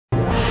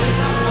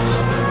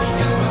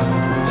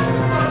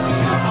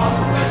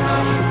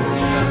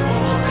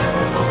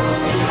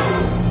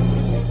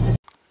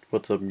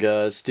What's up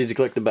guys, Steezy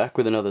Collector back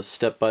with another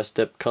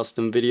step-by-step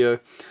custom video.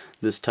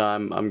 This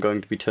time I'm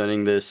going to be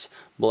turning this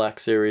Black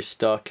Series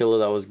Star Killer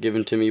that was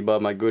given to me by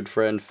my good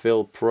friend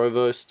Phil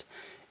Provost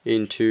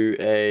into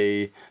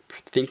a, I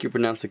think you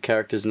pronounce the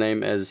character's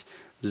name as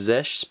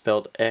Xesh,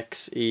 spelled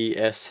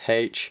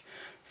X-E-S-H,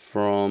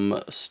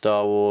 from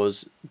Star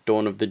Wars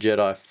Dawn of the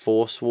Jedi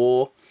Force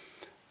War.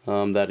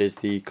 That is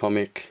the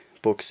comic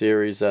book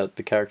series that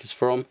the character's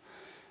from.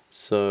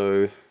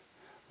 So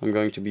I'm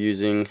going to be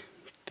using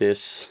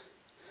this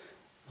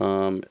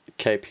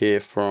cape here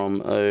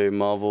from a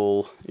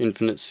Marvel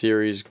Infinite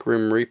series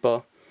Grim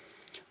Reaper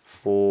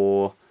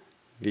for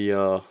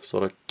the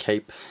sort of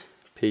cape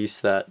piece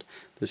that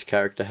this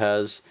character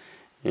has,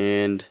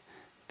 and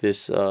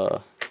this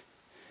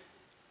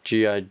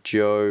G.I.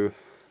 Joe,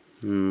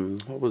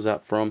 what was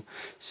that from?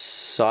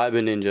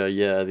 Cyber Ninja,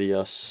 yeah,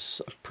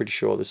 I'm pretty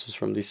sure this was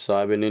from the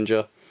Cyber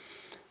Ninja.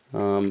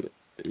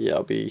 Yeah,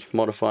 I'll be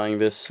modifying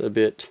this a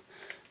bit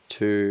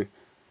to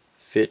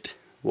fit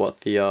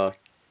what the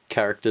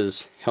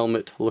character's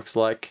helmet looks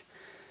like.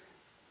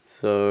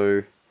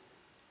 So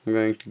I'm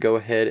going to go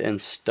ahead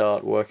and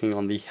start working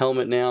on the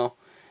helmet now,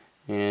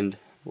 and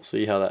we'll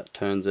see how that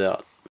turns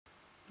out.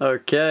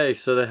 Okay,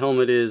 so the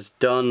helmet is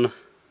done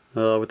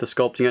with the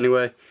sculpting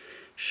anyway.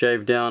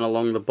 Shaved down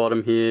along the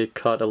bottom here,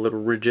 cut a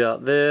little ridge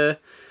out there,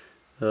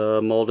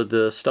 molded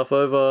the stuff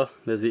over.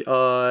 There's the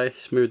eye,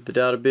 smoothed it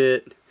out a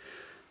bit.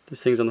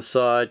 There's things on the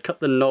side,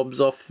 cut the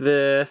knobs off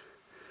there,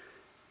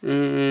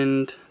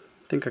 and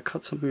I think I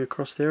cut something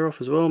across there off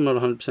as well. I'm not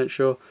 100%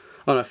 sure.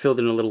 Oh no, I filled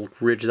in a little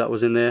ridge that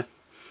was in there.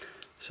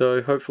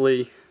 So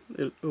hopefully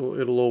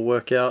it'll all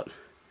work out.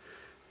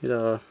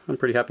 I'm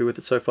pretty happy with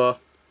it so far.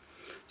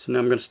 So now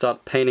I'm going to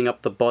start painting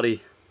up the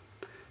body,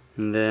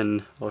 and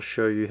then I'll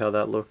show you how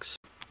that looks.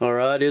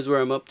 Alright, here's where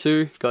I'm up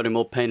to. Got him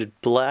all painted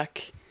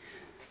black.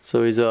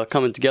 So he's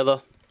coming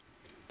together.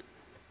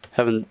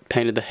 Haven't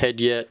painted the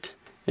head yet,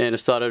 and it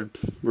started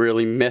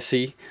really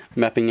messy,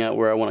 mapping out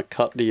where I want to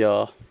cut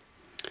the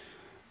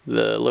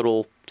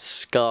little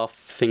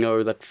scarf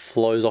thingo that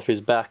flows off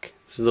his back.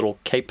 This is a little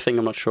cape thing,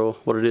 I'm not sure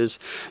what it is,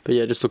 but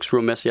yeah, it just looks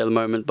real messy at the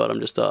moment. But I'm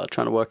just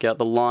trying to work out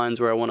the lines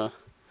where I want to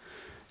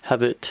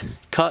have it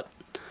cut.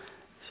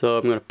 So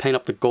I'm going to paint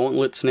up the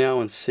gauntlets now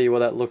and see what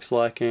that looks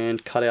like,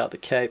 and cut out the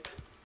cape.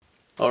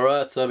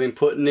 Alright, so I've been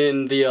putting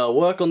in the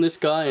work on this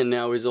guy, and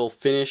now he's all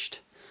finished.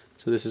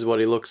 So this is what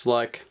he looks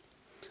like.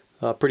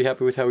 Pretty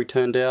happy with how he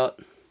turned out.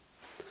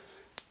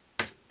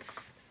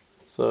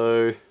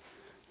 So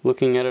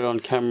looking at it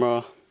on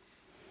camera,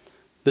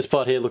 this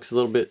part here looks a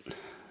little bit,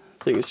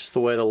 I think it's just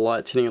the way the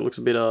light's hitting it, looks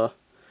a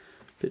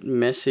bit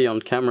messy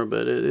on camera,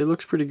 but it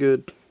looks pretty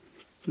good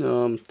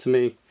to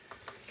me.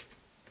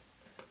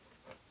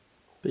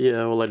 But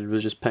yeah, all I did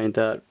was just paint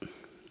that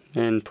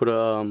and put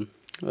a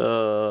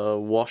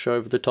wash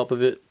over the top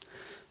of it,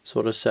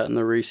 sort of sat in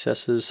the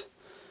recesses.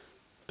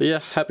 But yeah,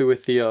 happy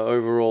with the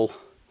overall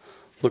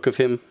look of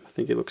him. I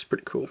think he looks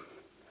pretty cool.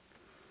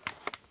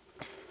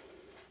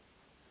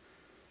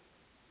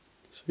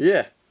 So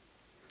yeah,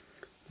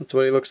 that's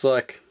what he looks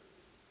like.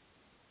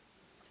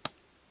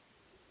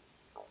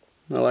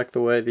 I like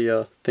the way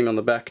the thing on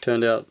the back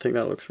turned out. I think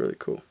that looks really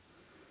cool.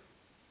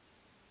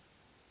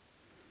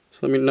 So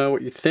let me know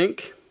what you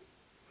think.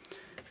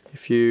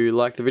 If you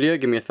like the video,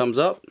 give me a thumbs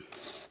up,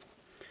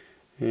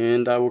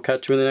 and I will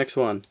catch you in the next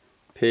one.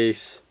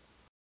 Peace.